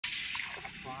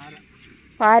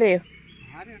പാരയോ?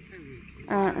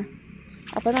 ആ,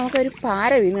 അപ്പോൾ നമുക്കൊരു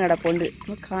പാര വീണ് കിടപ്പുണ്ട്.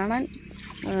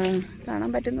 കാണാൻ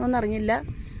പറ്റുന്നോന്നറിഞ്ഞില്ല.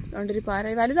 അതുകൊണ്ടൊരു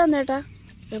പാര വലുതാന്ന് ചേട്ടാ.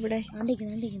 എവിടെ?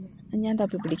 ഞാൻ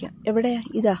തപ്പി പിടിക്കാം. എവിടെയാ?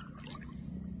 ഇതാ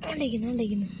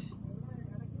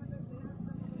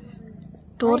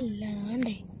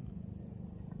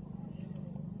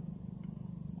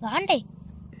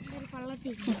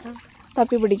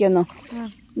തപ്പി പിടിക്കുന്നോ?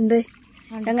 എന്തേ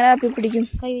എങ്ങനെ തപ്പി പിടിക്കും?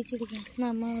 കൈ വെച്ച് പിടിക്കാം.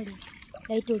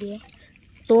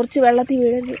 ടോർച്ച് വെള്ളത്തിൽ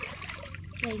വീഴരുത്.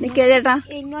 നിൽക്കുക ചേട്ടാ,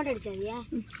 ഇങ്ങോട്ട് അടിച്ചാൽ മതിയാ.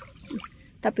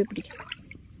 തപ്പി പിടിക്കാം.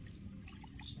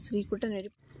 ശ്രീകുട്ടൻ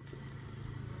വരും.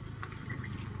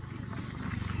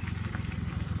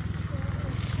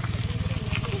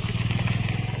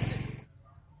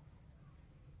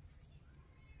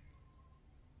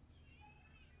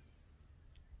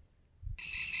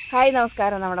 ഹായ്,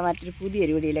 നമസ്കാരം. നമ്മുടെ മറ്റൊരു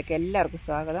പുതിയൊരു വീഡിയോയിലേക്ക് എല്ലാവർക്കും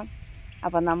സ്വാഗതം.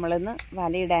 അപ്പം നമ്മളിന്ന്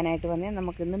വലയിടാനായിട്ട് വന്നേ.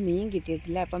 നമുക്കിന്ന് മീൻ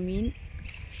കിട്ടിയിട്ടില്ല. അപ്പം മീൻ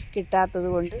കിട്ടാത്തത്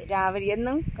കൊണ്ട് രാവിലെ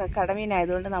എന്നും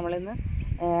കടമീനായതുകൊണ്ട് നമ്മളിന്ന്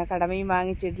കടമീൻ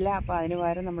വാങ്ങിച്ചിട്ടില്ല. അപ്പോൾ അതിന്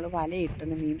പകരം നമ്മൾ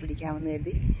വലയിട്ടൊന്ന് മീൻ പിടിക്കാമെന്ന്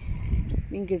കരുതി.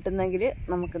 മീൻ കിട്ടുന്നെങ്കിൽ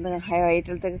നമുക്കിന്ന്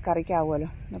വൈകിട്ടത്തേക്ക് കറിക്കാവുമല്ലോ.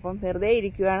 അപ്പം വെറുതെ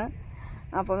ഇരിക്കുകയാണ്.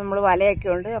 അപ്പം നമ്മൾ വലയൊക്കെ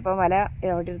ഉണ്ട്. അപ്പം വല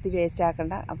എവിടെയെടുത്ത് വേസ്റ്റ്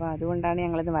ആക്കണ്ട. അപ്പോൾ അതുകൊണ്ടാണ്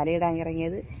ഞങ്ങളിന്ന് വലയിടാൻ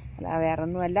ഇറങ്ങിയത്. അല്ല, വേറെ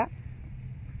ഒന്നുമല്ല.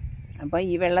 അപ്പോൾ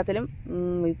ഈ വെള്ളത്തിലും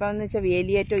ഇപ്പം എന്ന് വെച്ചാൽ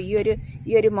വേലിയേറ്റവും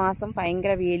ഈ ഒരു മാസം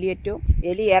ഭയങ്കര വേലിയേറ്റവും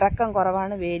ഇറക്കം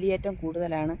കുറവാണ്, വേലിയേറ്റം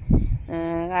കൂടുതലാണ്.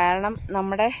 കാരണം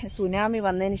നമ്മുടെ സുനാമി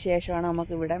വന്നതിന് ശേഷമാണ്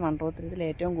നമുക്കിവിടെ മൺറോത്തുരുത്തിൽ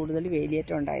ഏറ്റവും കൂടുതൽ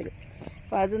വേലിയേറ്റം ഉണ്ടായത്.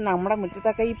 അപ്പോൾ അത് നമ്മുടെ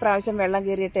മുറ്റത്തൊക്കെ ഈ പ്രാവശ്യം വെള്ളം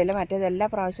കയറിയിട്ടില്ല. മറ്റേതെല്ലാ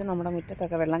പ്രാവശ്യവും നമ്മുടെ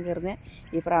മുറ്റത്തൊക്കെ വെള്ളം കയറുന്ന,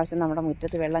 ഈ പ്രാവശ്യം നമ്മുടെ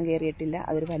മുറ്റത്ത് വെള്ളം കയറിയിട്ടില്ല.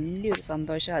 അതൊരു വലിയൊരു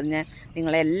സന്തോഷം. അത് ഞാൻ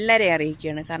നിങ്ങളെല്ലാവരെയും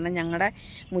അറിയിക്കുകയാണ്. കാരണം ഞങ്ങളുടെ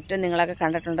മുറ്റം നിങ്ങളൊക്കെ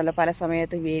കണ്ടിട്ടുണ്ടല്ലോ പല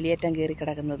സമയത്ത് വേലിയേറ്റം കയറി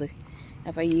കിടക്കുന്നത്.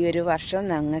 അപ്പോൾ ഈ ഒരു വർഷം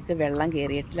ഞങ്ങൾക്ക് വെള്ളം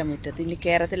കയറിയിട്ടില്ല മുറ്റത്ത്. ഇനി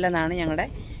കയറത്തില്ലെന്നാണ് ഞങ്ങളുടെ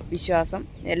വിശ്വാസം.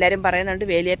 എല്ലാവരും പറയുന്നുണ്ട്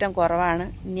വേലിയേറ്റം കുറവാണ്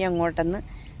ഇനി അങ്ങോട്ടെന്ന്.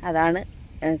 അതാണ്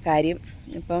കാര്യം.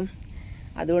 ഇപ്പം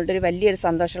അതുകൊണ്ടൊരു വലിയൊരു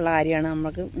സന്തോഷമുള്ള കാര്യമാണ്.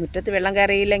 നമുക്ക് മുറ്റത്ത് വെള്ളം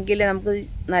കയറിയില്ലെങ്കിൽ നമുക്ക്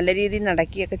നല്ല രീതിയിൽ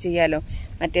നടക്കുകയൊക്കെ ചെയ്യാമല്ലോ.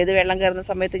 മറ്റേത് വെള്ളം കയറുന്ന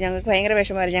സമയത്ത് ഞങ്ങൾക്ക് ഭയങ്കര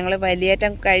വിഷമമായിരുന്നു. ഞങ്ങൾ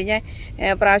വേലിയേറ്റം കഴിഞ്ഞ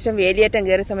പ്രാവശ്യം വേലിയേറ്റം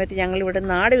കയറിയ സമയത്ത് ഞങ്ങളിവിടെ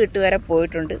നാട് വിട്ട് വരെ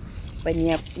പോയിട്ടുണ്ട്. അപ്പം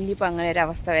ഇനിയിപ്പോൾ അങ്ങനെ ഒരു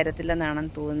അവസ്ഥ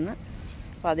വരത്തില്ലെന്നാണെന്ന് തോന്നുന്നു.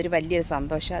 അപ്പോൾ അതൊരു വലിയൊരു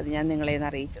സന്തോഷം. അത് ഞാൻ നിങ്ങളെന്ന്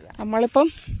അറിയിച്ചത്. നമ്മളിപ്പം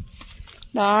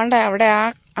ദാണ്ട അവിടെ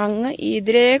അങ്ങ്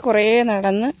ഇതിലേ കുറേ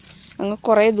നടന്ന് അങ്ങ്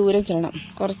കുറേ ദൂരം ചെല്ലണം.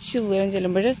 കുറച്ച് ദൂരം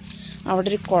ചെല്ലുമ്പോൾ അവിടെ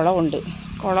ഒരു കുളമുണ്ട്.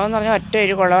 കുളമെന്ന് പറഞ്ഞാൽ ഒറ്റ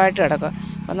ഒരു കുളമായിട്ട് കിടക്കുക.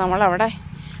 അപ്പോൾ നമ്മളവിടെ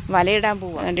വലയിടാൻ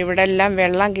പോകും. എന്നിട്ട് ഇവിടെ എല്ലാം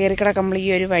വെള്ളം കയറി കിടക്കുമ്പോൾ ഈ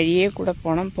ഒരു വഴിയെ കൂടെ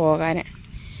പോകാൻ.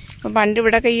 അപ്പം പണ്ട്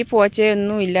ഇവിടെയൊക്കെ ഈ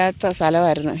പോച്ചയൊന്നും ഇല്ലാത്ത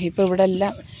സ്ഥലമായിരുന്നു. ഇപ്പോൾ ഇവിടെ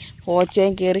എല്ലാം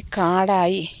പോച്ചയും കയറി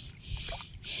കാടായി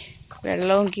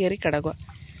വെള്ളവും കയറി കിടക്കുക.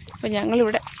 അപ്പം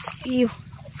ഞങ്ങളിവിടെ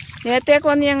നേരത്തെയൊക്കെ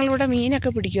വന്ന് ഞങ്ങളിവിടെ മീനൊക്കെ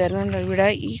പിടിക്കുമായിരുന്നു. ഇവിടെ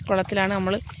ഈ കുളത്തിലാണ്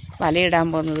നമ്മൾ വലയിടാൻ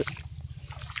പോകുന്നത്.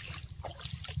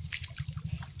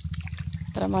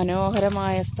 എത്ര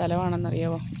മനോഹരമായ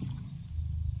സ്ഥലമാണെന്നറിയാമോ.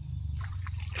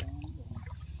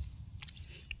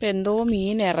 ഇപ്പം എന്തോ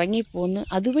മീൻ ഇറങ്ങിപ്പോന്ന്.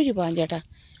 അതുവഴി പോകാൻ ചേട്ടാ.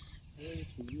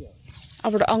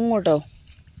 അവിടെ അങ്ങോട്ടോ?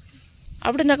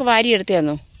 അവിടെ നിന്നൊക്കെ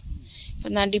വാരിയെടുത്തയാന്നോ?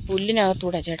 ഇപ്പം നാണ്ടി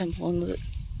പുല്ലിനകത്തൂടെ ചേട്ടൻ പോകുന്നത്.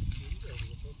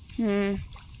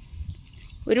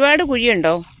 ഒരുപാട്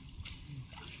കുഴിയുണ്ടോ?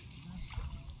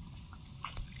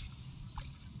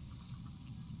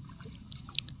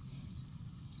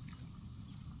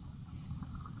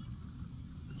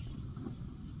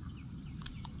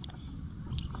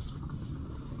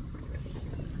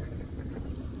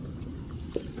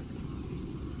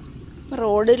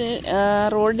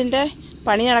 റോഡിൻ്റെ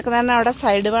പണി നടക്കുന്നതാണ്. അവിടെ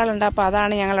സൈഡ് വാളുണ്ട്. അപ്പോൾ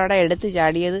അതാണ് ഞങ്ങളവിടെ എടുത്ത്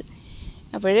ചാടിയത്.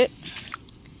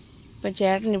 ഇപ്പം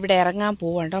ചേട്ടൻ ഇവിടെ ഇറങ്ങാൻ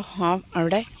പോവണ്ടോ.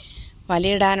 അവിടെ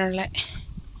വലയിടാനുള്ള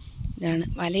ഇതാണ്.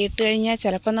 വലയിട്ട് കഴിഞ്ഞാൽ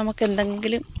ചിലപ്പോൾ നമുക്ക്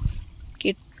എന്തെങ്കിലും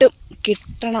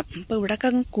കിട്ടണം. അപ്പോൾ ഇവിടെയൊക്കെ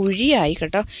അങ്ങ് കുഴിയായി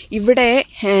കേട്ടോ. ഇവിടെ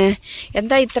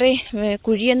എന്താ ഇത്രയും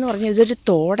കുഴിയെന്ന് പറഞ്ഞാൽ ഇതൊരു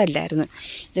തോടല്ലായിരുന്നു,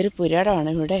 ഇതൊരു പുരടമാണ്.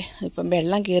 ഇവിടെ ഇപ്പം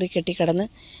വെള്ളം കയറി കെട്ടിക്കിടന്ന്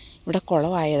ഇവിടെ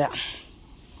കുളമായതാണ്.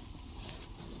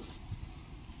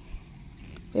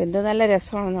 എന്ത് നല്ല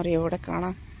രസമാണെന്നറിയോ ഇവിടെ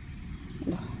കാണാൻ.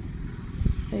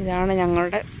 ഇതാണ്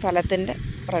ഞങ്ങളുടെ സ്ഥലത്തിൻ്റെ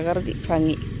പ്രകൃതി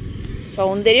ഭംഗി,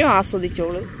 സൗന്ദര്യം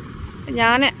ആസ്വദിച്ചോളൂ.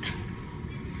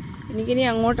 എനിക്കിനി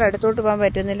അങ്ങോട്ട് അടുത്തോട്ട് പോകാൻ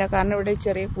പറ്റുന്നില്ല. കാരണം ഇവിടെ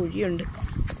ചെറിയ കുഴിയുണ്ട്.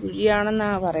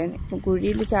 കുഴിയാണെന്നാണ് പറയുന്നത്. ഇപ്പം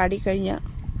കുഴിയിൽ ചാടിക്കഴിഞ്ഞാൽ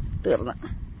തീർന്ന്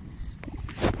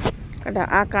കേട്ടോ.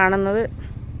 ആ കാണുന്നത്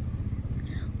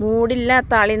മൂടില്ല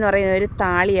താളി എന്ന് പറയുന്ന ഒരു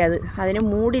താളിയത്. അതിന്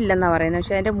മൂടില്ലെന്നാണ് പറയുന്നത്.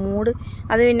 പക്ഷെ അതിൻ്റെ മൂട്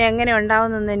അത് പിന്നെ എങ്ങനെ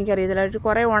ഉണ്ടാവുമെന്നൊന്നും എനിക്കറിയത്തില്ല. ഒരു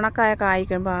കുറേ ഉണക്കായ കായ്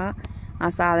കഴിയുമ്പോൾ ആ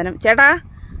സാധനം. ചേട്ടാ,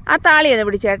 ആ താളി ഒന്ന്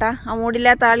പിടിച്ചേട്ടാ. ആ മൂടില്ല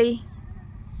താളി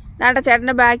ദാണ്ട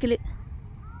ചേട്ടൻ്റെ ബാക്കിൽ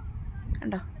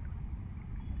കണ്ടോ.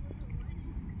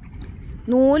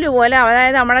 നൂല് പോലെ,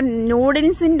 അതായത് നമ്മുടെ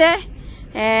നൂഡിൽസിൻ്റെ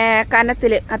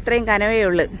കനത്തിൽ അത്രയും കനവേ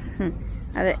ഉള്ളു.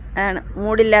 അതെ, ആണ്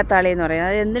മൂടില്ലാത്ത ആളെന്ന് പറയുന്നത്.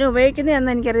 അത് എന്തിനും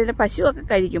ഉപയോഗിക്കുന്നതെന്ന് എനിക്കറിയില്ല. പശുവൊക്കെ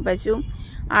കഴിക്കും, പശുവും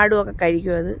ആടും ഒക്കെ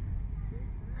കഴിക്കും അത്.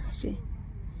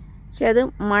 പക്ഷെ അത്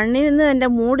മണ്ണിൽ നിന്ന് എൻ്റെ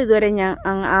മൂട് ഇതുവരെ ഞാൻ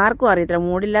ആർക്കും അറിയത്തില്ല.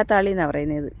 മൂടില്ലാത്ത ആളിന്നാണ്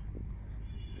പറയുന്നത്,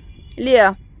 ഇല്ലയോ?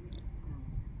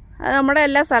 അത് നമ്മുടെ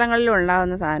എല്ലാ സ്ഥലങ്ങളിലും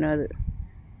ഉണ്ടാകുന്ന സാധനം അത്,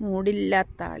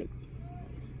 മൂടില്ലാത്ത ആളി.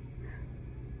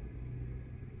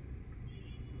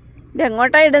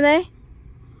 ഇതെങ്ങോട്ടാണ് ഇടുന്നേ?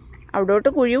 അവിടോട്ട്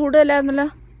കുഴി കൂടുതലായിരുന്നല്ലോ,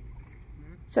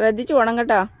 ശ്രദ്ധിച്ചു പോണം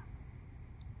കേട്ടോ.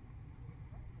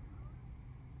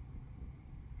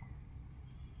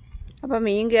 അപ്പം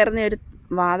മീൻ കയറുന്ന ഒരു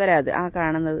വാതിലാണ് അത്, ആ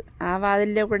കാണുന്നത്. ആ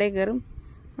വാതിലിൻ്റെ കൂടെ കയറും,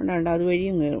 ഉണ്ടോ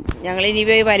അതുവഴിയും കയറും. ഞങ്ങളിനി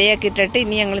പോയി വലയൊക്കെ ഇട്ടിട്ട്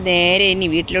ഇനി ഞങ്ങൾ നേരെ ഇനി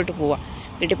വീട്ടിലോട്ട് പോവാം.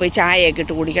 വീട്ടിൽ പോയി ചായയൊക്കെ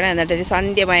ഇട്ട് കുടിക്കണം. എന്നിട്ടൊരു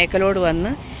സന്ധ്യ മയക്കലോട്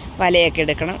വന്ന് വലയൊക്കെ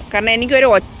എടുക്കണം. കാരണം എനിക്കൊരു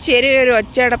ഒരു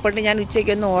ഒച്ചയടപ്പുണ്ട്. ഞാൻ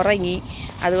ഉച്ചയ്ക്കൊന്ന് ഉറങ്ങി,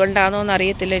 അതുകൊണ്ടാണെന്നൊന്നും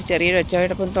അറിയത്തില്ല. ഒരു ചെറിയൊരു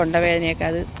ഒച്ചയടപ്പും തൊണ്ടവേദനയൊക്കെ,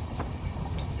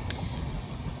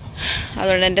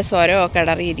 അതുകൊണ്ട് എൻ്റെ സ്വരമൊക്കെ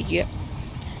ഇടറിയിരിക്കുക.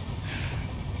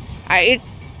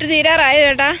 ഇട്ട് തീരാറായോ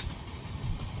ചേട്ടാ?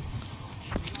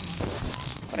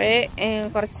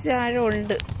 കുറച്ച്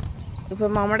ആഴമുണ്ട്.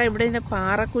 ഇപ്പം നമ്മുടെ ഇവിടെ ഇതിൻ്റെ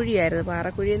പാറക്കുഴിയായിരുന്നു.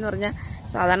 പാറക്കുഴി എന്ന് പറഞ്ഞാൽ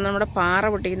സാധാരണ നമ്മുടെ പാറ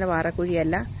പൊട്ടിക്കുന്ന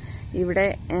പാറക്കുഴിയല്ല. ഇവിടെ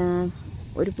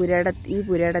ഈ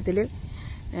പുരയിടത്തിൽ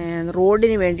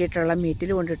റോഡിന് വേണ്ടിയിട്ടുള്ള മെറ്റിൽ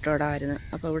കൊണ്ടിട്ടോടായിരുന്നു.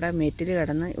 അപ്പോൾ ഇവിടെ മെറ്റിൽ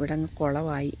കിടന്ന് ഇവിടെ അങ്ങ്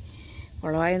കുളമായി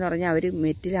എന്ന് പറഞ്ഞാൽ അവർ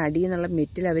മെറ്റിൽ അടിയിൽ നിന്നുള്ള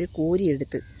മെറ്റിൽ അവർ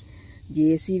കോരിയെടുത്ത്,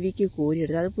 JCBക്ക്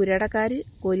കോരിയെടുത്ത്, അത് പുരയിടക്കാർ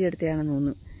കോരിയെടുത്തതാണെന്ന്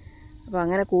തോന്നുന്നു. അപ്പോൾ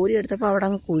അങ്ങനെ കോരിയെടുത്തപ്പോൾ അവിടെ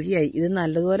അങ്ങ് കുഴിയായി. ഇത്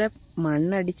നല്ലതുപോലെ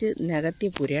മണ്ണടിച്ച് നികത്തിയ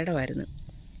പുരയിടമായിരുന്നു.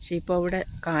 പക്ഷേ ഇപ്പോൾ അവിടെ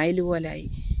കായൽ പോലായി.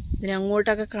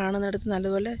 ഇതിനങ്ങോട്ടൊക്കെ കാണുന്നിടത്ത്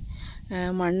നല്ലതുപോലെ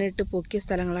മണ്ണിട്ട് പൊക്കിയ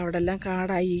സ്ഥലങ്ങൾ അവിടെ എല്ലാം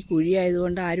കാടായി. ഈ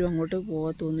കുഴിയായതുകൊണ്ട് ആരും അങ്ങോട്ട്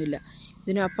പോകത്തൊന്നുമില്ല.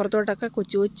 ഇതിനപ്പുറത്തോട്ടൊക്കെ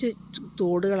കൊച്ചു കൊച്ചു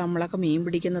തോടുകൾ, നമ്മളൊക്കെ മീൻ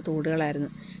പിടിക്കുന്ന തോടുകളായിരുന്നു.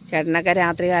 ചേട്ടനൊക്കെ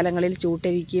രാത്രി കാലങ്ങളിൽ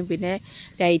ചൂട്ടരിക്കുകയും പിന്നെ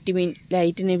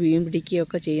ലൈറ്റിന് മീൻ പിടിക്കുകയും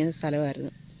ഒക്കെ ചെയ്യുന്ന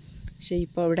സ്ഥലമായിരുന്നു. പക്ഷേ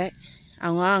ഇപ്പോൾ ഇവിടെ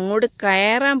അങ്ങോട്ട്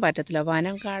കയറാൻ പറ്റത്തില്ല,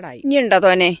 വനം കാടായി. ഇനിയുണ്ടോ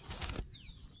തോനെ?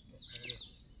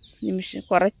 നിമിഷം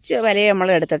കുറച്ച് വലയെ നമ്മൾ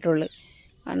എടുത്തിട്ടുള്ളൂ.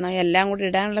 കാരണം എല്ലാം കൂടി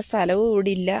ഇടാനുള്ള സ്ഥലവും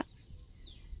ഇവിടെ ഇല്ല.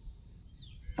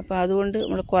 അപ്പോൾ അതുകൊണ്ട്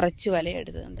നമ്മൾ കുറച്ച് വല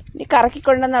എടുത്തുണ്ട്. ഇനി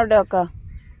കറക്കിക്കൊണ്ടെന്ന് അവിടെ വെക്കാം.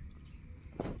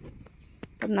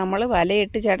 അപ്പം നമ്മൾ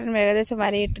വലയിട്ട്, ചേട്ടൻ ഏകദേശം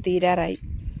വലയിട്ട് തീരാറായി.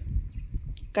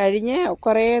 കഴിഞ്ഞ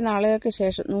കുറേ നാളുകൾക്ക്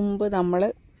മുമ്പ്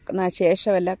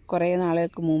കുറേ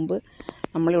നാളുകൾക്ക് മുമ്പ്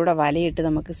നമ്മളിവിടെ വലയിട്ട്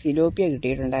നമുക്ക് സിലോപ്പിയ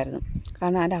കിട്ടിയിട്ടുണ്ടായിരുന്നു.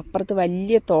 കാരണം അതിൻ്റെ അപ്പുറത്ത്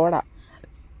വലിയ തോടാണ്.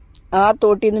 ആ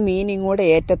തോട്ടിൽ നിന്ന് മീൻ ഇങ്ങോട്ട്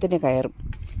ഏറ്റത്തിന്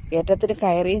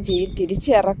കയറുകയും ചെയ്യും.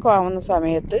 തിരിച്ചിറക്കമാവുന്ന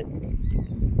സമയത്ത്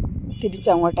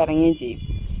തിരിച്ചങ്ങോട്ട് ഇറങ്ങുകയും ചെയ്യും.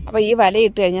 അപ്പോൾ ഈ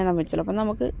വലയിട്ട് കഴിഞ്ഞാൽ ചിലപ്പോൾ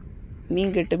നമുക്ക് മീൻ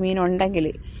കിട്ടും. മീനുണ്ടെങ്കിൽ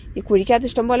ഈ കുഴിക്കകത്ത്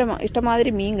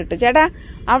ഇഷ്ടംമാതിരി മീൻ കിട്ടും. ചേട്ടാ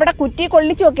അവിടെ കുറ്റി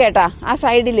കൊള്ളിച്ച് വെക്കുക ചേട്ടാ, ആ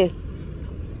സൈഡിൽ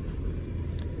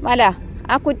വല,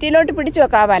 ആ കുറ്റിയിലോട്ട് പിടിച്ചു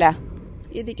വെക്കാം ആ വല.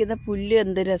 ഇതിരിക്കുന്ന പുല്ല്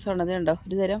എന്ത് രസമാണ്. അത് കണ്ടോ,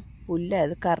 ഒരു തരം പുല്ലാണ്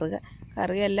ഇത്.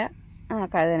 കറുകയല്ല,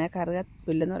 കറുക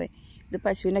പുല്ലെന്ന് പറയും. ഇത്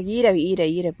പശുവിൻ്റെ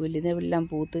ഈര പുല്ല്. ഇതെല്ലാം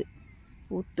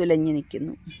പൂത്തുലഞ്ഞ്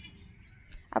നിൽക്കുന്നു.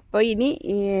 അപ്പോൾ ഇനി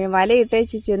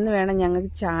വലയിട്ടേച്ച് ചെന്ന് വേണം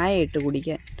ഞങ്ങൾക്ക് ചായ ഇട്ട്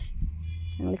കുടിക്കാൻ.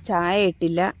 ഞങ്ങൾ ചായ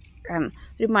ഇട്ടില്ല, കാരണം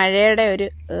ഒരു മഴയുടെ ഒരു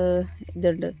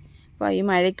ഇതുണ്ട്. അപ്പോൾ ഈ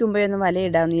മഴയ്ക്ക് മുമ്പേ ഒന്ന്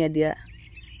വലയിടാമെന്ന് കരുതിയാൽ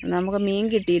നമുക്ക് മീൻ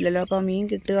കിട്ടിയില്ലല്ലോ. അപ്പോൾ മീൻ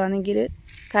കിട്ടുകയാണെങ്കിൽ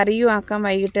കറിയും ആക്കാം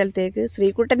വൈകിട്ടത്തേക്ക്.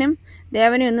 ശ്രീകുട്ടനും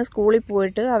ദേവനും ഇന്ന് സ്കൂളിൽ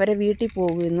പോയിട്ട് അവരെ വീട്ടിൽ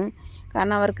പോകുമെന്ന്.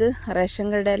 കാരണം അവർക്ക് റേഷൻ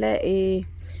കടയിലെ ഈ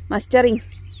മസ്റ്ററിങ്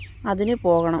അതിന്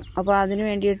പോകണം. അപ്പോൾ അതിന്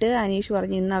വേണ്ടിയിട്ട് അനീഷ്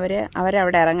പറഞ്ഞ് ഇന്ന്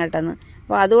അവരവിടെ ഇറങ്ങട്ടെന്ന്.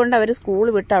 അപ്പോൾ അതുകൊണ്ട് അവർ സ്കൂൾ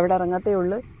വിട്ട് അവിടെ ഇറങ്ങത്തേ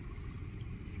ഉള്ളൂ.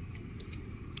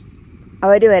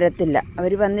 അവർ വരത്തില്ല.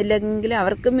 അവർ വന്നില്ലെങ്കിൽ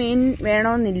അവർക്ക് മീൻ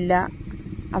വേണമെന്നില്ല.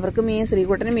 അവർക്ക്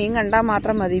ശ്രീകുട്ടന് മീൻ കണ്ടാൽ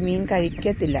മാത്രം മതി. മീൻ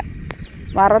കഴിക്കത്തില്ല.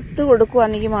 വറുത്ത്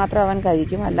കൊടുക്കുകയാണെങ്കിൽ മാത്രം അവൻ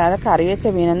കഴിക്കും. അല്ലാതെ കറി വെച്ച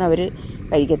മീനൊന്നും അവർ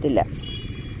കഴിക്കത്തില്ല.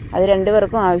 അത്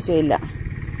രണ്ടുപേർക്കും ആവശ്യമില്ല.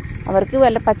 അവർക്ക്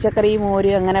വല്ല പച്ചക്കറി,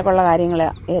 മോര് അങ്ങനെയൊക്കെയുള്ള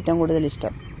കാര്യങ്ങളാണ് ഏറ്റവും കൂടുതൽ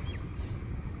ഇഷ്ടം.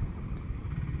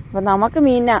 അപ്പോൾ നമുക്ക്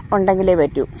മീൻ ഉണ്ടെങ്കിലേ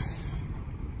പറ്റൂ.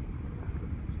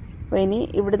 അപ്പോൾ ഇനി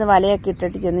ഇവിടുന്ന് വലയൊക്കെ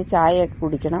ഇട്ടിട്ട് ചെന്ന് ചായയൊക്കെ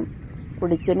കുടിക്കണം.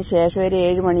 കുടിച്ചതിന് ശേഷം ഒരു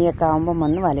 7 മണിയൊക്കെ ആകുമ്പം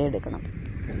വന്ന് വലയെടുക്കണം.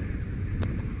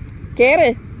 കയറ്,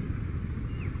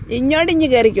 ഇങ്ങോട്ടിഞ്ഞ്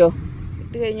കയറിക്കോ.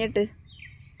 ഇട്ട് കഴിഞ്ഞിട്ട്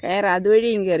അതുവഴി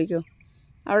ഇങ്ങ് കയറിക്കോ.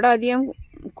 അവിടെ അധികം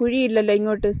കുഴിയില്ലല്ലോ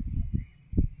ഇങ്ങോട്ട്.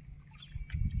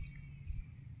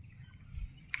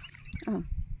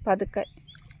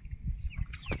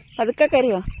 പതുക്കെ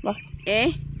കയറിയോ. വാ.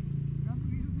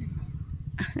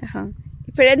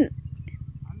 ഇപ്പോഴേ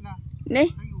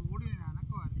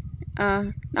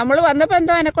നമ്മൾ വന്നപ്പോൾ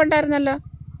എന്തോ അനക്കൊണ്ടായിരുന്നല്ലോ.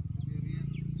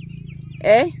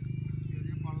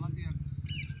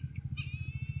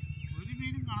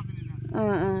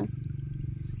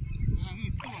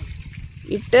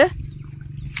 ഇട്ട്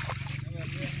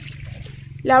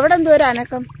ഇല്ല, അവിടെ എന്തോ ഒരു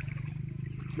അനക്കം.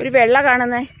 ഒരു വെള്ള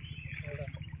കാണുന്നേ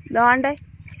ഇതാണ്ടേ.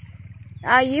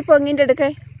 ആ ഈ പൊങ്ങിൻ്റെ എടുക്കേ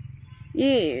ഈ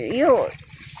ഈ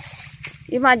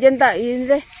ഈ മജന്ത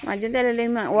ഇതിൻ്റെ മജന്തല്ലേ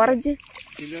ഓറഞ്ച്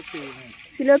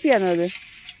സിലോപ്പിയാണോ അത്?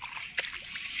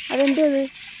 അതെന്തോ അത്?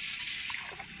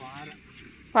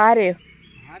 പാരയോ?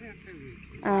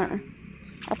 ആ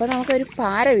അപ്പോൾ നമുക്കൊരു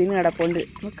പാര വീണ് കിടപ്പുണ്ട്.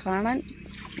 കാണാൻ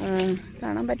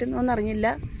പറ്റുന്നോന്ന് അറിഞ്ഞില്ല.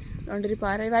 അതുകൊണ്ടൊരു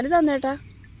പാര വലുതാന്ന് ചേട്ടാ.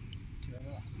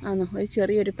 ആണോ? ഒരു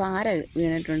ചെറിയൊരു പാര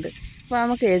വീണിട്ടുണ്ട്. അപ്പോൾ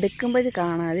നമുക്ക് എടുക്കുമ്പോൾ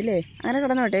കാണാം അതില്ലേ. അങ്ങനെ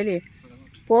കിടന്നോട്ടെ അല്ലേ?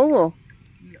 പോവോ?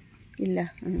 ഇല്ല.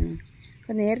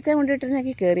 അപ്പം നേരത്തെ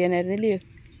കൊണ്ടിട്ടിരുന്നെങ്കിൽ കയറിയാനായിരുന്നു ഇല്ലയോ?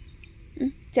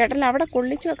 ചേട്ടൻ അവിടെ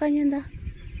കൊള്ളിച്ചു വെക്കാൻ ഞാൻ എന്താ?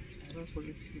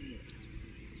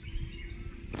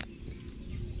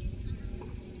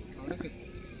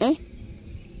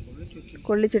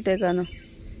 കൊള്ളിച്ചിട്ടേക്കാന്നോ?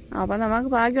 അപ്പം നമുക്ക്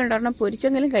ഭാഗ്യം ഉണ്ടാവണം.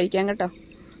 പൊരിച്ചെങ്കിലും കഴിക്കാം കേട്ടോ.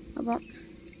 അപ്പം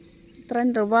ഇത്രയും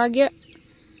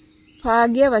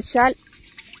ഭാഗ്യവശാൽ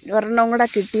ഒരെണ്ണം കൂടെ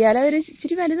കിട്ടിയാൽ അതൊരു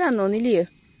ഇച്ചിരി വലുതാന്ന് തോന്നില്ലയോ?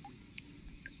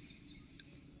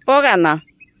 പോകാമെന്നാ.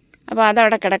 അപ്പോൾ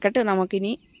അതവിടെ കിടക്കട്ട്.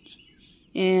 നമുക്കിനി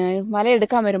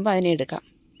വലയെടുക്കാൻ വരുമ്പോൾ അതിനെ എടുക്കാം.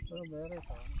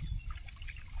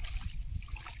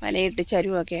 വലയിട്ട്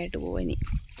ചരുവൊക്കെ ആയിട്ട് പോവാം ഇനി.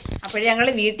 അപ്പോൾ ഞങ്ങൾ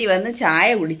വീട്ടിൽ വന്ന് ചായ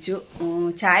കുടിച്ചു.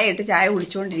 ചായ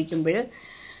കുടിച്ചുകൊണ്ടിരിക്കുമ്പോൾ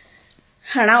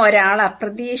ആണ് ഒരാൾ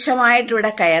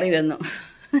അപ്രതീക്ഷിതമായിട്ടിവിടെ കയറി വന്നു.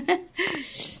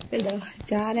 കേട്ടോ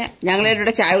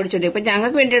ഞങ്ങളിവിടെ ചായ കുടിച്ചോണ്ട്. ഇപ്പം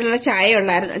ഞങ്ങൾക്ക് വേണ്ടിയിട്ടുള്ള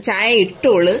ചായ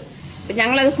ഇട്ടോള്. അപ്പം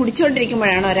ഞങ്ങളത്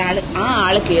കുടിച്ചുകൊണ്ടിരിക്കുമ്പോഴാണ് ആ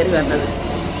ആള് കയറി വന്നത്.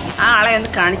 ആ ആളെ ഒന്ന്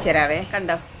കാണിച്ചു തരാവേ.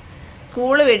 കണ്ടോ?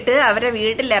 സ്കൂള് വിട്ട് അവരെ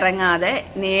വീട്ടിലിറങ്ങാതെ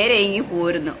നേരെ ഇങ്ങി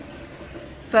പോരുന്നു.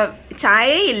 ഇപ്പം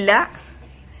ചായയില്ല,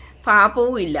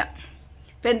 പാപ്പവും ഇല്ല.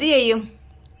 ഇപ്പം എന്ത് ചെയ്യും?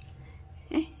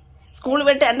 സ്കൂൾ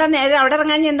വിട്ട് എന്താ നേരെ അവിടെ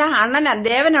ഇറങ്ങാൻ എന്താ?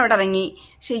 ദേവൻ അവിടെ ഇറങ്ങി.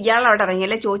 പക്ഷെ ഇയാൾ അവിടെ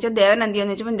ഇറങ്ങിയല്ലേ. ചോദിച്ചാൽ ദേവൻ എന്ത്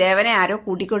ചെയ്യുമെന്ന് ചോദിച്ചപ്പോൾ ദേവനെ ആരോ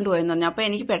കൂട്ടിക്കൊണ്ട് പോയെന്ന് പറഞ്ഞു. അപ്പോൾ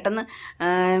എനിക്ക് പെട്ടെന്ന്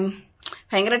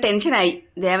ഭയങ്കര ടെൻഷനായി.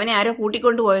 ദേവനെ ആരോ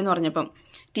കൂട്ടിക്കൊണ്ട് പോയെന്ന് പറഞ്ഞപ്പം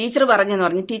ടീച്ചർ പറഞ്ഞെന്ന്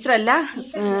പറഞ്ഞു. ടീച്ചറല്ല,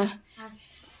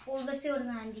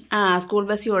 സ്കൂൾ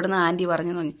ബസ്സിൽ ഓടുന്ന ആൻറ്റി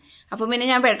പറഞ്ഞെന്ന് പറഞ്ഞു. അപ്പം പിന്നെ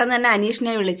ഞാൻ പെട്ടെന്ന് തന്നെ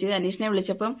അനീഷിനെ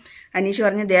വിളിച്ചപ്പം അനീഷ്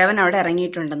പറഞ്ഞ് ദേവൻ അവിടെ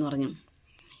ഇറങ്ങിയിട്ടുണ്ടെന്ന് പറഞ്ഞു.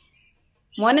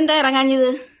 മോനെന്താ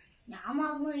ഇറങ്ങാഞ്ഞത്?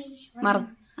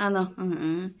 ആന്നോ?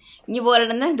 ഇനി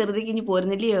പോരടുന്ന ധൃതിക്ക് ഇനി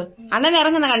പോരുന്നില്ലയോ? അണ്ണൻ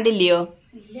ഇറങ്ങുന്ന കണ്ടില്ലയോ?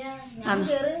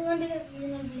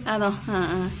 ആണോ?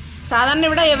 സാധാരണ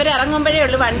ഇവിടെ ഇവർ ഇറങ്ങുമ്പോഴേ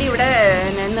ഉള്ളൂ വണ്ടി ഇവിടെ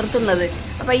നിർത്തുന്നത്.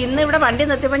 അപ്പം ഇന്ന് ഇവിടെ വണ്ടി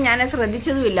നിർത്തിയപ്പോൾ ഞാൻ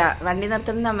ശ്രദ്ധിച്ചതുമില്ല. വണ്ടി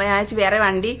നിർത്തുന്ന വിചാരിച്ച് വേറെ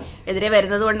വണ്ടി എതിരെ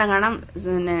വരുന്നത് കൊണ്ടങ്ങാണം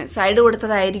പിന്നെ സൈഡ്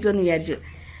കൊടുത്തതായിരിക്കും എന്ന് വിചാരിച്ചു.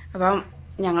 അപ്പം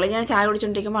ഞങ്ങളിങ്ങനെ ചായ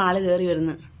കുടിച്ചോണ്ടിരിക്കുമ്പോൾ ആള് കയറി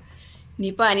വരുന്നു.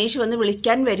 ഇനിയിപ്പോൾ അനീഷ് വന്ന്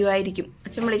വിളിക്കാൻ വരുമായിരിക്കും.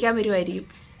 അച്ഛൻ വിളിക്കാൻ വരുമായിരിക്കും.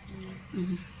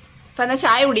 അപ്പം എന്നാ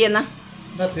ചായ കുടിയെന്നാ?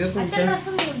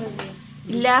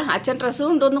 ഇല്ല, അച്ഛൻ ഡ്രസ്സ്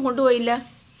കൊണ്ടൊന്നും കൊണ്ടുപോയില്ല.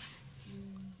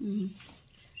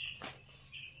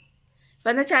 അപ്പം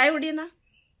എന്നാ ചായ കുടിയെന്നാ?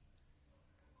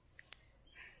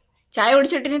 ചായ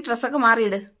കുടിച്ചിട്ടിനി ഡ്രസ്സൊക്കെ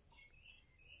മാറിയിട്.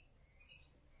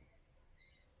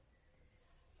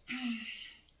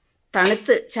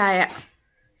 തണുത്ത് ചായ.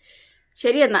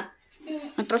 ശരിയെന്നാ,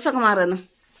 ഡ്രസ്സൊക്കെ മാറുന്നു.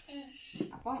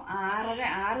 അപ്പം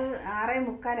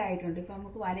 6:45 ഇപ്പം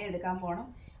നമുക്ക് വലയെടുക്കാൻ പോകണം.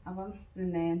 അപ്പം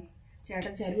പിന്നെ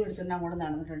ചേട്ടൻ ചരുവ് എടുത്തിട്ട് അങ്ങോട്ട്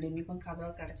നടന്നിട്ടുണ്ട്. ഇനിയിപ്പം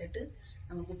കഥവൊക്കെ അടച്ചിട്ട്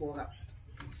നമുക്ക് പോകാം.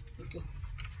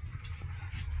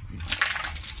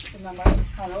 നമ്മൾ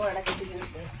കഥവ് അടച്ചിട്ട് ഇങ്ങനെ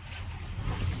പോകാം.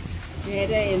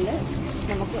 നേരെ എന്ന്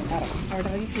നമുക്ക് അവിടെ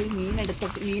ഇറങ്ങി പോയി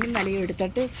മീനും വലയും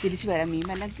എടുത്തിട്ട് തിരിച്ചു വരാം. മീൻ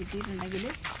വല്ലം കിട്ടിയിട്ടുണ്ടെങ്കിൽ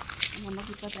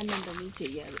നമുക്കിപ്പോൾ തന്നെ എന്തെങ്കിലും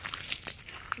ചെയ്യാതെ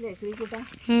അല്ലേ ശ്രീകുട്ട?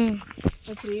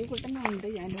 അപ്പോൾ ശ്രീകുട്ടനുണ്ട്,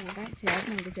 ഞാൻ്റെ കൂടെ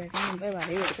ചേട്ടനുണ്ട്. ചേട്ടൻ മുമ്പേ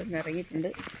വലയും എടുത്തിട്ട് ഇറങ്ങിയിട്ടുണ്ട്.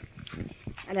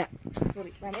 അല്ല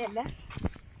സോറി, വലയല്ല,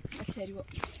 ചരുവോ.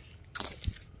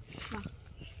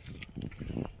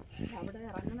 അവിടെ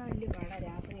ഇറങ്ങണ വലിയ പാടാ.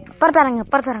 രാത്രിയാണ്.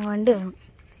 ഇപ്പുറത്തിറങ്ങ വണ്ടി വേണം.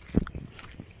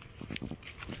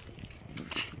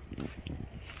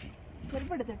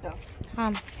 ചെരുപ്പെടുത്തിട്ടോ?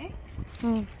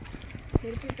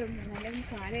 ചെരുപ്പിട്ടുണ്ട്. നല്ല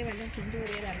കാലേ വല്ലതും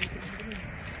കൊണ്ടുവരികയിൽ അറിയിച്ചിട്ടുണ്ട്.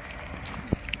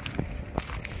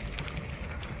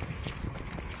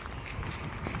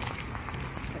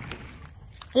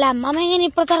 അല്ല അമ്മാമ്മ എങ്ങനെ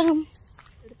ഇപ്പുറത്തിറങ്ങും?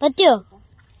 പറ്റുമോ?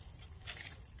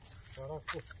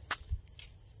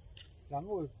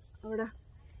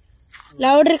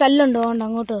 അവിടെ ഒരു കല്ലുണ്ടോ? കൊണ്ട്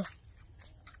അങ്ങോട്ട്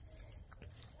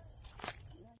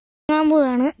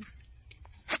പോവാണ്.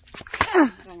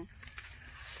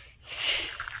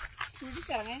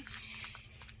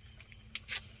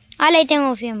 ആ ലൈറ്റ് അങ്ങ്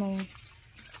ഓഫ് ചെയ്യാൻ പോകും.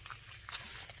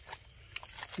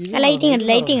 ലൈറ്റിങ് ഇട്.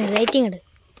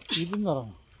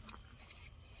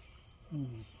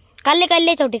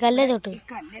 കല്ലേ ചോട്ടി.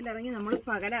 കല്ലിലിറങ്ങി നമ്മൾ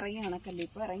പകലിറങ്ങി കണക്കല്ലേ.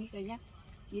 ഇപ്പൊ ഇറങ്ങിക്കഴിഞ്ഞാൽ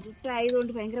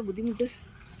ഇരുട്ടായതുകൊണ്ട് ഭയങ്കര ബുദ്ധിമുട്ട്.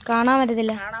 കാണാൻ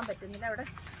പറ്റുന്നില്ല. അവിടെ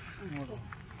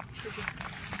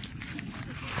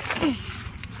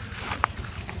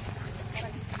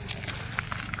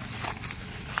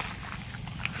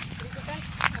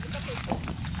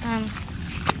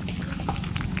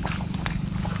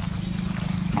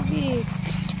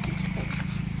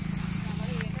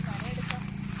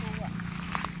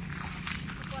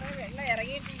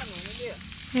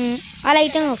ആ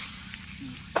ലൈറ്റ് അങ്ങ് ഓഫ്.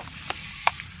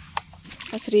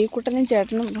 ശ്രീകുട്ടനും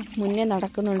ചേട്ടനും മുന്നേ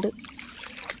നടക്കുന്നുണ്ട്.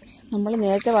 നമ്മൾ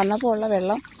നേരത്തെ വന്നപ്പോൾ ഉള്ള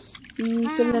വെള്ളം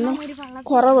ഇതിൽ നിന്നും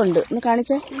കുറവുണ്ട്. ഒന്ന്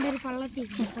കാണിച്ചേ.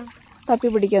 തപ്പി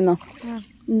പിടിക്കുന്നോ?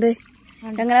 എന്തേ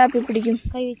എങ്ങനെ തപ്പി പിടിക്കും?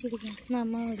 കൈ വെച്ച് പിടിക്കാം.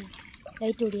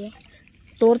 ലൈറ്റ് ഓടിയേ.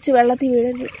 ടോർച്ച് വെള്ളത്തിൽ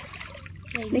വീഴരുത്.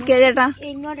 നിൽക്കുക ചേട്ടാ.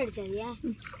 ഇങ്ങോട്ട് അടിച്ചാൽ മതിയാ.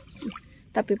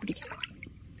 തപ്പി പിടിക്കും.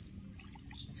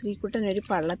 ശ്രീകുട്ടൻ ഒരു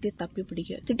പള്ളത്തിൽ തപ്പി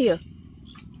പിടിക്കുക. കിട്ടിയോ?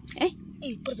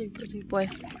 പോയോ?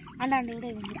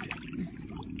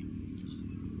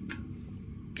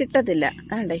 കിട്ടത്തില്ല.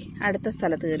 ആണ്ടേ അടുത്ത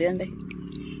സ്ഥലത്ത് കയറി. ആണ്ടേ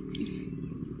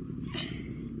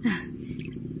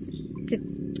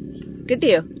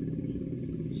കിട്ടിയോ?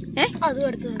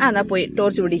 ആ എന്നാ പോയി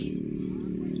ടോർച്ച് പിടി.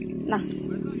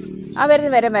 ആ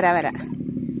വരാം.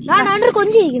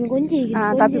 ആ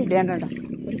തപ്പി പിടിയാണ്ടോ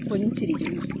ഒരു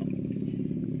കൊഞ്ചിരിക്കുന്നു.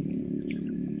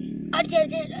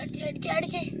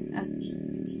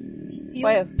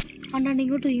 പോയോ?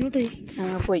 ഇങ്ങോട്ട്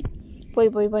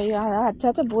പോയി. ആ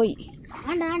അച്ചാച്ചൻ പോയി.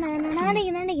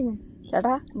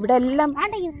 ചേട്ടാ ഇവിടെ എല്ലാം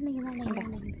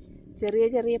ചെറിയ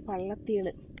ചെറിയ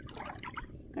പള്ളത്തികള്.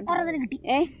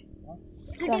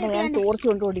 ഞാൻ ടോർച്ച്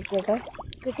കൊണ്ട് ഓടിക്കട്ടെ.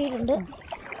 കിട്ടിയിട്ടുണ്ട്.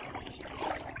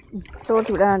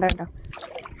 ടോർച്ച് വിടാൻ കേട്ടോ.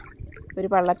 ഒരു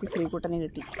പള്ളത്തി ശ്രീകുട്ടനെ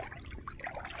കിട്ടി.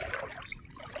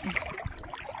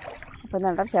 അപ്പം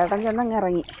എന്താ ചേട്ടൻ ചെന്നങ്ങ്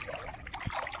ഇറങ്ങി.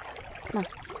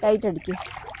 ലൈറ്റ് അടിക്കും.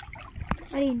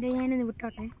 ഞാനൊന്ന്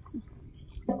വിട്ടോട്ടെ.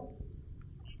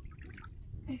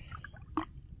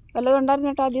 വല്ലതും ഉണ്ടായിരുന്നു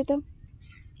ചേട്ടാ? ആദ്യത്തെ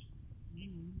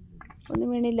ഒന്നും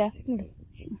വീണില്ല.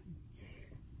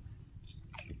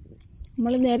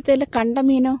 നമ്മൾ നേരത്തെ അല്ല കണ്ട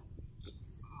മീനോ?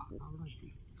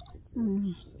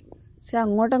 പക്ഷെ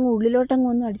അങ്ങോട്ടങ്ങ് ഉള്ളിലോട്ടങ്ങ്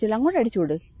ഒന്നും അടിച്ചില്ല. അങ്ങോട്ട്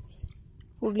അടിച്ചുകൂട്.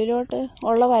 ഉള്ളിലോട്ട്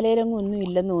ഉള്ള വലയിലങ്ങ് ഒന്നും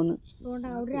ഇല്ലെന്ന് തോന്നുന്നു.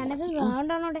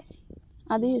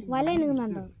 അത്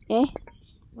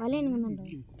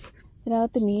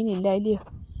ഇതിനകത്ത് മീനില്ല അല്ലയോ?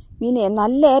 മീൻ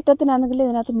നല്ല ഏറ്റത്തിനാണെങ്കിൽ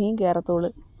ഇതിനകത്ത് മീൻ കയറത്തോളൂ.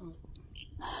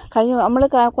 നമ്മൾ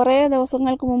കുറേ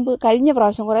ദിവസങ്ങൾക്ക് മുമ്പ്, കഴിഞ്ഞ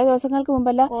പ്രാവശ്യം കുറേ ദിവസങ്ങൾക്ക്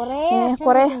മുമ്പല്ല,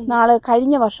 കുറേ നാള്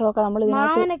കഴിഞ്ഞ വർഷമൊക്കെ നമ്മൾ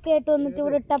ഇതിനകത്ത്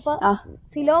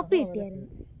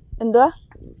എന്തുവാ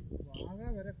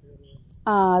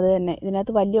അത് തന്നെ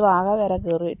ഇതിനകത്ത് വലിയ വാഗ വരെ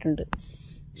കയറിയിട്ടുണ്ട്.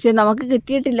 പക്ഷെ നമുക്ക്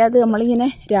കിട്ടിയിട്ടില്ല. അത് നമ്മളിങ്ങനെ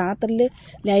രാത്രിയിൽ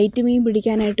ലൈറ്റ് മീൻ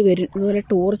പിടിക്കാനായിട്ട് വരും. ഇതുപോലെ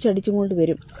ടോർച്ച് അടിച്ചും കൊണ്ട്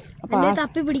വരും. അപ്പൊ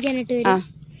തപ്പി പിടിക്കാനായിട്ട്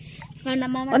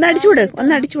ഒന്ന്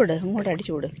അടിച്ചുവിട്. അങ്ങോട്ട്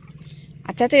അടിച്ചുവിട്.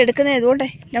 അച്ചാച്ച എടുക്കുന്നത് ഇതുകൊണ്ടേ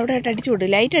അവിടെ ആയിട്ട് അടിച്ചുവിട്.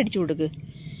 ലൈറ്റ് അടിച്ചു കൊടുക്ക്.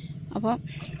 അപ്പം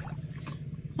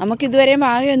നമുക്കിതുവരെ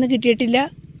വാഗയൊന്നും കിട്ടിയിട്ടില്ല.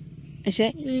 പക്ഷെ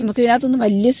നമുക്ക് ഇതിനകത്തൊന്നും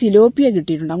വലിയ സിലോപ്പിയ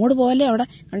കിട്ടിയിട്ടുണ്ട്. അങ്ങോട്ട് പോലെ അവിടെ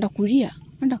കണ്ടോ കുഴിയാ.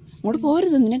 കണ്ടോ അങ്ങോട്ട്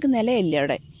പോരുത്. നിനക്ക് നിലയില്ലേ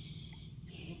അവിടെ.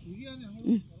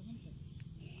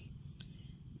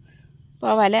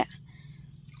 അപ്പോൾ വല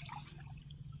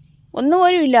ഒന്നും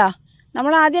പോലും ഇല്ല.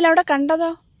 നമ്മൾ ആദ്യം അവിടെ കണ്ടതോ.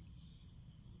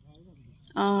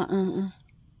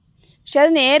 പക്ഷെ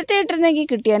അത് നേരത്തെ ഇട്ടിരുന്നെങ്കിൽ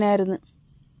കിട്ടിയാനായിരുന്നു.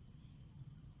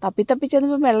 തപ്പി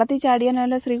ചെന്നപ്പോൾ വെള്ളത്തിൽ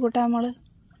ചാടിയാനല്ലോ ശ്രീകുട്ട നമ്മൾ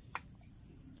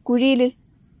കുഴിയിൽ.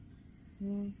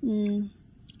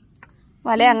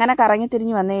 വല അങ്ങനെ കറങ്ങി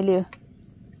തിരിഞ്ഞ് വന്നേല്ലയോ.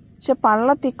 പക്ഷെ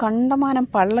പള്ളത്തി കണ്ടമാനം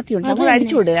പള്ളത്തിയുണ്ട്. അങ്ങോട്ട്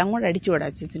അടിച്ചുവിട്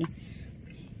അച്ഛന്.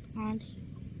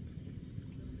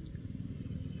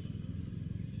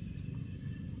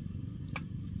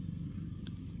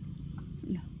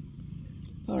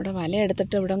 അവിടെ വല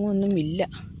എടുത്തിട്ട് ഇവിടെ ഒന്നും ഇല്ല.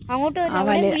 ആ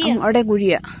വല അവിടെ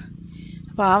കുഴിയാ.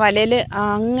 അപ്പോൾ ആ വലയിൽ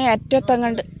അങ്ങേ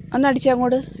അറ്റത്തങ്ങണ്ട് ഒന്ന് അടിച്ച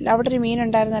അങ്ങോട്ട്. അവിടെ ഒരു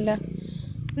മീനുണ്ടായിരുന്നല്ലോ.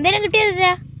 എന്തേലും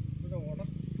കിട്ടിയതാ?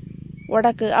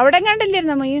 ഉടക്ക് അവിടെ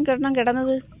കണ്ടില്ലായിരുന്നു മീൻ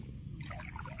കിടന്നത്.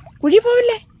 കുഴി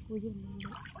പോവില്ലേ?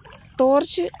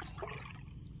 ടോർച്ച്.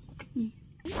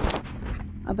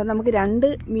 അപ്പം നമുക്ക്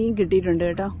 2 മീൻ കിട്ടിയിട്ടുണ്ട്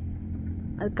കേട്ടോ.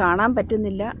 അത് കാണാൻ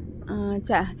പറ്റുന്നില്ല.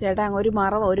 ചേട്ടാ ഒരു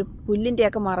മറവ്, ഒരു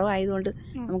പുല്ലിൻ്റെയൊക്കെ മറവായതുകൊണ്ട്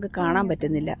നമുക്ക് കാണാൻ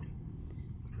പറ്റുന്നില്ല.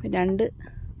 2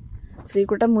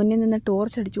 ശ്രീകുട്ടൻ മുന്നിൽ നിന്ന്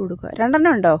ടോർച്ച് അടിച്ചു കൊടുക്കുക. 2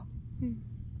 എണ്ണം ഉണ്ടോ?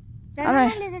 അതെ,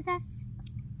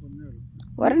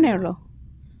 ഒരെണ്ണേ ഉള്ളോ?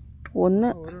 1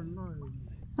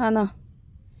 ആണോ?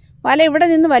 വല ഇവിടെ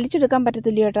നിന്ന് വലിച്ചെടുക്കാൻ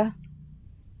പറ്റത്തില്ല ചേട്ടാ.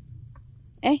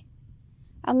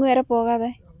 അങ്ങ് വരെ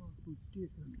പോകാതെ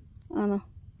ആണോ?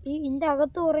 ഇതിന്റെ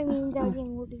അകത്ത് കുറെ മീൻ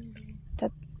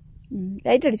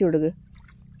ലൈറ്റ് അടിച്ചു കൊടുക്ക്.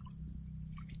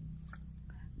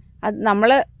 അത് നമ്മൾ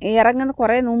ഇറങ്ങുന്ന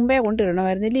കുറേ മുമ്പേ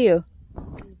കൊണ്ടിടണമായിരുന്നില്ലയോ?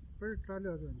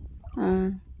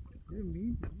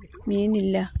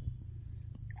 മീനില്ല.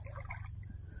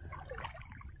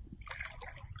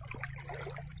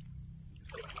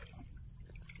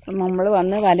 നമ്മൾ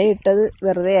വന്ന് വലയിട്ടത്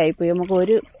വെറുതെ ആയിപ്പോയി. നമുക്ക്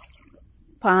ഒരു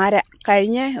പാര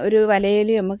കഴിഞ്ഞ ഒരു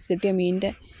വലയിൽ നമുക്ക് കിട്ടിയ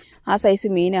മീനിൻ്റെ ആ സൈസ്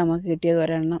മീനാണ് നമുക്ക് കിട്ടിയത്.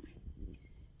 ഒരെണ്ണം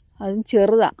അതും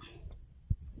ചെറുതാണ്.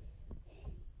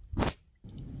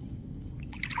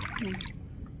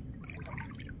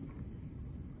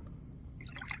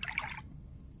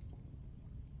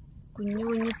 കുഞ്ഞു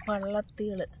കുഞ്ഞു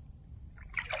പള്ളത്തികൾ.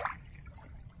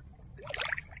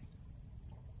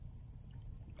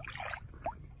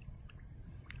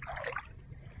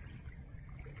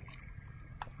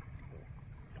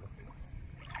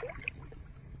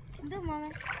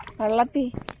 പള്ളത്തി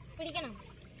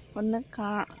ഒന്ന്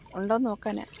ഉണ്ടോന്ന്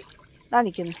നോക്കാനാ. ഇതാ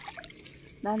നിൽക്കുന്നു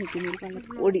ഒരു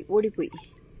പള്ളത്തി. ഓടിപ്പോയി.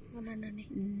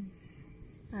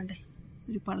 ആണ്ടേ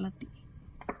ഒരു പള്ളത്തി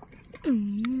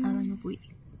അതങ്ങ് പോയി.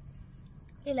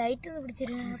 ലൈറ്റ് ഒന്ന്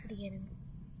പിടിക്കായിരുന്നു.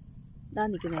 ഇതാ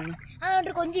നിൽക്കുന്നതാണ്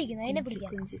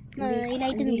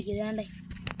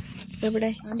എവിടെ?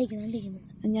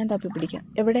 ഞാൻ തപ്പി പിടിക്കാം.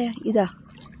 എവിടെയാ? ഇതാ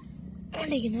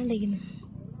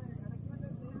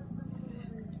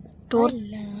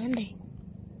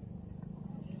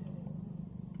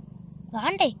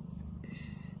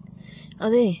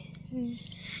അതെ.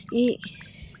 ഈ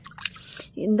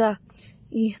എന്താ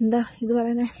ഇത്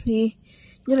പറയുന്നേ? ഈ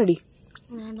ഇങ്ങനടി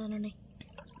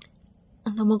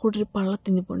നമുക്കൊരു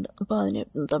പള്ളത്തിനിപ്പുണ്ട്. അപ്പോൾ അതിനെ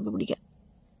തപ്പി പിടിക്കാം.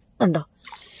 കണ്ടോ?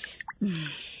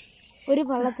 ഒരു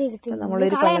പള്ളത്തി കിട്ടി.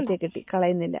 നമ്മളൊരു പള്ളത്തിയെ കിട്ടി.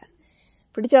 കളയുന്നില്ല.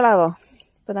 പിടിച്ചോളാവോ?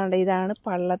 ഇപ്പം ദാണ്ട ഇതാണ്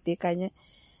പള്ളത്തി. കഴിഞ്ഞ്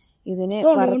ഇതിനെ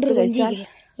വറുത്ത് കഴിച്ചാൽ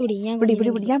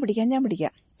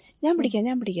ഞാൻ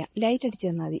പിടിക്കാം. ലൈറ്റ് അടിച്ച്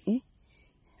തന്നാൽ മതി.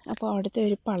 അപ്പോൾ അവിടുത്തെ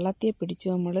ഒരു പള്ളത്തിയെ പിടിച്ചു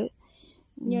നമ്മൾ.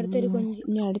 ഇനി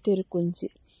അടുത്തൊരു കൊഞ്ച്.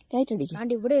 ലൈറ്റ് അടിക്കാം.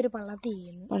 ഇവിടെ ഒരു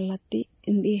പള്ളത്തി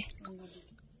എന്ത്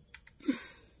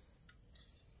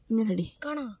ഇങ്ങനടി?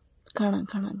 കാണാം.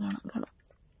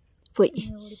 പോയി.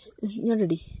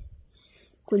 ഇങ്ങോട്ടടി.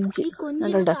 കൊഞ്ച്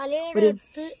കണ്ടോ?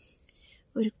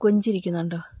 ഒരു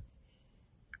കൊഞ്ചിരിക്കുന്നുണ്ടോ?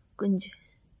 കൊഞ്ച്.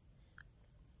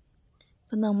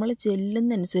 അപ്പം നമ്മൾ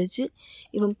ചെല്ലുന്നതനുസരിച്ച്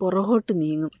ഇവൻ പുറകോട്ട്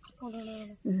നീങ്ങും.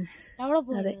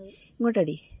 അതെ,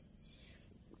 ഇങ്ങോട്ടടി.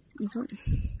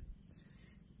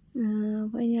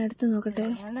 അപ്പം ഇനി അടുത്ത് നോക്കട്ടെ.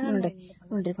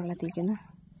 ഉണ്ട് പള്ളത്തിരിക്കുന്നു.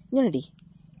 ഇങ്ങോട്ടടി.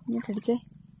 ഇങ്ങോട്ടടിച്ചേ.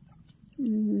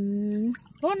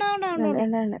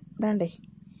 ദാണ്ടേ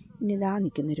ഇനി ഇതാ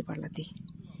നിൽക്കുന്നൊരു പള്ളത്തി.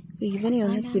 അപ്പം ഇവനെ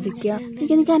ഒന്ന് പിടിക്കാം.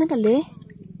 എനിക്ക് അനക്കല്ലേ.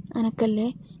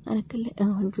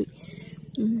 പോയി.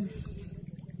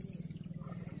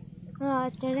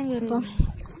 അപ്പം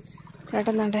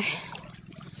ചേട്ടൻ നാണ്ടേ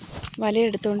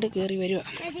വലയെടുത്തോണ്ട് കയറി വരുക.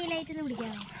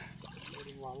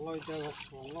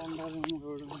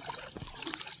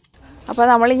 അപ്പോൾ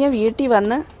നമ്മളിങ്ങനെ വീട്ടിൽ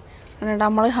വന്ന്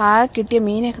നമ്മൾ കിട്ടിയ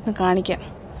മീനൊക്കെ ഒന്ന് കാണിക്കാം.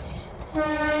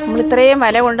 നമ്മളിത്രയും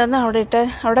വല കൊണ്ടുവന്ന് അവിടെ ഇട്ട്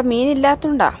അവിടെ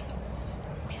മീനില്ലാത്തതുകൊണ്ടാ.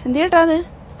 എന്ത് ചേട്ടാ അത്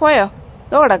പോയോ?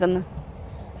 ഇതോ കിടക്കുന്നു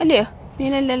അല്ലയോ?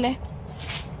 മീനല്ലല്ലേ?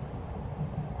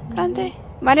 അതെ,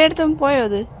 വലയെടുത്തും പോയോ?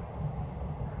 അത്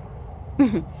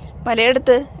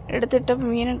എടുത്തിട്ട്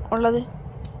മീൻ ഉള്ളത്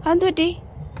അതെന്ത് പറ്റി?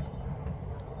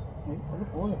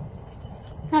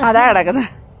 അതാ കിടക്കുന്നത്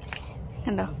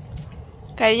കണ്ടോ?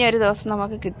 കഴിഞ്ഞ ഒരു ദിവസം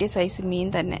നമുക്ക് കിട്ടിയ സൈസ് മീൻ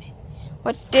തന്നെ,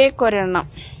 ഒറ്റയ്ക്കൊരെണ്ണം.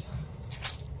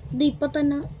 ഇത് ഇപ്പൊ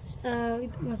തന്നെ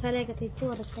മസാലയൊക്കെ തേച്ച്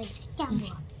കൊടുക്കാൻ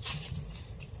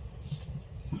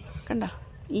കണ്ടോ?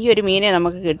 ഈ ഒരു മീനേ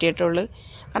നമുക്ക് കിട്ടിയിട്ടുള്ളൂ.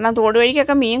 കാരണം തോട്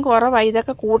വഴിക്കൊക്കെ മീൻ കുറവായി.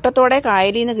 ഇതൊക്കെ കൂട്ടത്തോടെ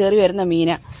കായലിൽ നിന്ന് കയറി വരുന്ന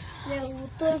മീനാ.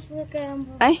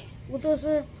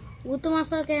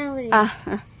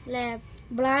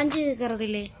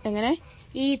 എങ്ങനെ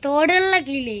ഈ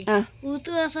തോടുകളിലൊക്കെ ഇല്ലേ ഊത്ത്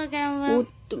ദിവസമൊക്കെ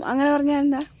അങ്ങനെ പറഞ്ഞാൽ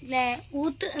എന്താ?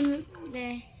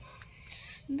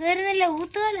 എന്തായിരുന്നില്ല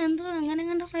ഊത്തുകാലം എന്തോ അങ്ങനെ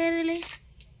കണ്ട പേരില്.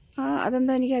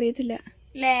 അതെന്താ എനിക്കറിയത്തില്ല.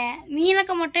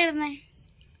 മീനൊക്കെ മുട്ടയിടുന്നേ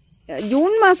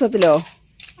ജൂൺ മാസത്തിലോ?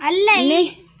 അല്ല,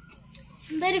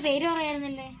 എന്തൊരു പേര്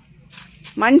പറയായിരുന്നല്ലേ?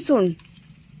 മൺസൂൺ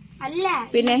അല്ല,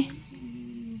 പിന്നെ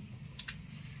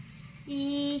ഈ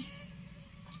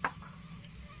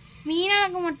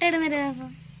മീനുകളൊക്കെ മുട്ടയിടുന്ന ദിവസം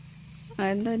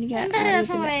എന്തോ എനിക്ക്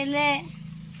ദിവസം പറയല്ലേ?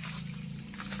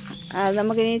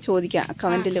 നമുക്കിനി ചോദിക്കാം,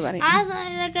 കമന്റിൽ പറയാം. ആ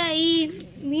സമയത്തൊക്കെ ഈ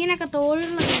മീനൊക്കെ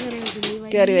തോളിലൊക്കെ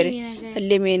കയറി വരും.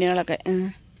 വലിയ മീനുകളൊക്കെ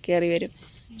കയറി വരും.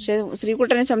 പക്ഷെ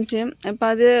ശ്രീകുട്ടനെ സംശയം. അപ്പം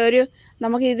അത്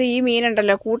നമുക്കിത് ഈ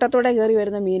മീനുണ്ടല്ലോ കൂട്ടത്തോടെ കയറി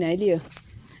വരുന്ന മീനല്ലയോ?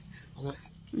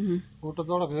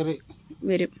 കൂട്ടത്തോടെ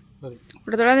വരും.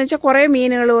 കൂട്ടത്തോടെന്ന് വെച്ചാൽ കുറേ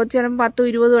മീനുകൾ ചിലപ്പോൾ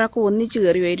 10-20 കണക്ക് ഒന്നിച്ച്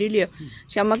കയറി വരും ഇല്ലയോ?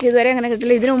 പക്ഷെ നമുക്ക് ഇതുവരെ അങ്ങനെ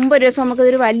കിട്ടില്ല. ഇതിന് മുമ്പ് ഒരു ദിവസം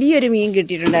നമുക്കതൊരു വലിയൊരു മീൻ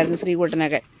കിട്ടിയിട്ടുണ്ടായിരുന്നു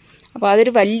ശ്രീകുട്ടനൊക്കെ. അപ്പോൾ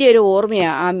അതൊരു വലിയൊരു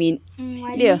ഓർമ്മയാണ് ആ മീൻ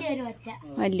ഇല്ലയോ?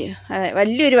 അതെ,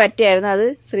 വലിയൊരു വറ്റയായിരുന്നു അത്.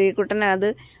 ശ്രീകുട്ടനെ അത്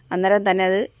അന്നേരം തന്നെ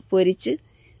അത് പൊരിച്ച്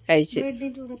കഴിച്ച്.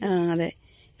 അതെ.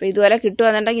 അപ്പോൾ ഇതുപോലെ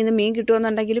കിട്ടുകയെന്നുണ്ടെങ്കിൽ ഇന്ന് മീൻ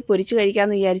കിട്ടുമെന്നുണ്ടെങ്കിൽ പൊരിച്ച്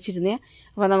കഴിക്കാമെന്ന് വിചാരിച്ചിരുന്നേ.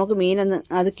 അപ്പോൾ നമുക്ക് മീനൊന്നും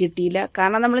അത് കിട്ടിയില്ല.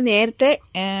 കാരണം നമ്മൾ നേരത്തെ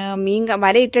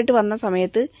വലയിട്ടിട്ട് വന്ന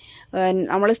സമയത്ത്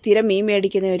നമ്മൾ സ്ഥിരം മീൻ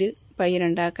മേടിക്കുന്ന ഒരു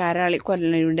പയ്യനുണ്ട്, കാരാളി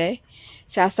കൊല്ലയുടെ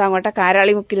ശാസ്താംകോട്ട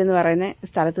കാരാളിമുക്കിലെന്ന് പറയുന്ന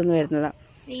സ്ഥലത്തുനിന്ന് വരുന്നതാണ്.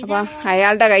 അപ്പോൾ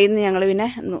അയാളുടെ കയ്യിൽ നിന്ന് ഞങ്ങൾ പിന്നെ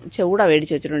ചൂട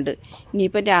മേടിച്ച് വെച്ചിട്ടുണ്ട്.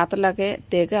 ഇനിയിപ്പം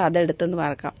രാത്രിയിലൊക്കെ അതെടുത്തൊന്ന്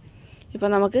വറക്കാം. ഇപ്പം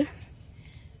നമുക്ക്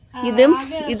ഇതും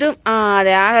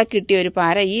അതെ ആകെ കിട്ടിയ ഒരു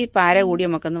പാര. ഈ പാര കൂടി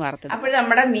നമുക്കൊന്ന് വറുത്തിട്ട് അപ്പോൾ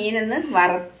നമ്മുടെ മീനൊന്ന്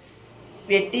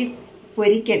വെട്ടി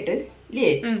പൊരിക്കട്ട്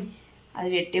ഇല്ലേ? അത്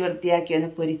വെട്ടി വൃത്തിയാക്കി ഒന്ന്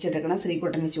പൊരിച്ചെടുക്കണം.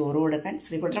 ശ്രീകുട്ടന് ചോറ് കൊടുക്കാൻ.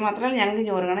 ശ്രീകുട്ടന് മാത്രമല്ല ഞങ്ങൾക്ക്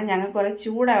ചോറ് വേണം. ഞങ്ങൾക്ക് കുറെ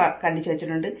ചൂട കണ്ടിച്ചു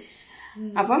വെച്ചിട്ടുണ്ട്.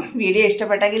 അപ്പം വീഡിയോ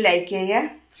ഇഷ്ടപ്പെട്ടെങ്കിൽ ലൈക്ക് ചെയ്യുക,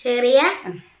 ഷെയർ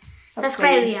ചെയ്യുക,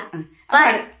 സബ്സ്ക്രൈബ് ചെയ്യുക.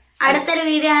 അടുത്തൊരു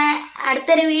വീഡിയോ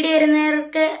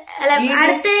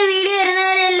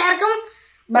വരുന്നവരെല്ലാവർക്കും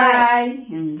ബൈ.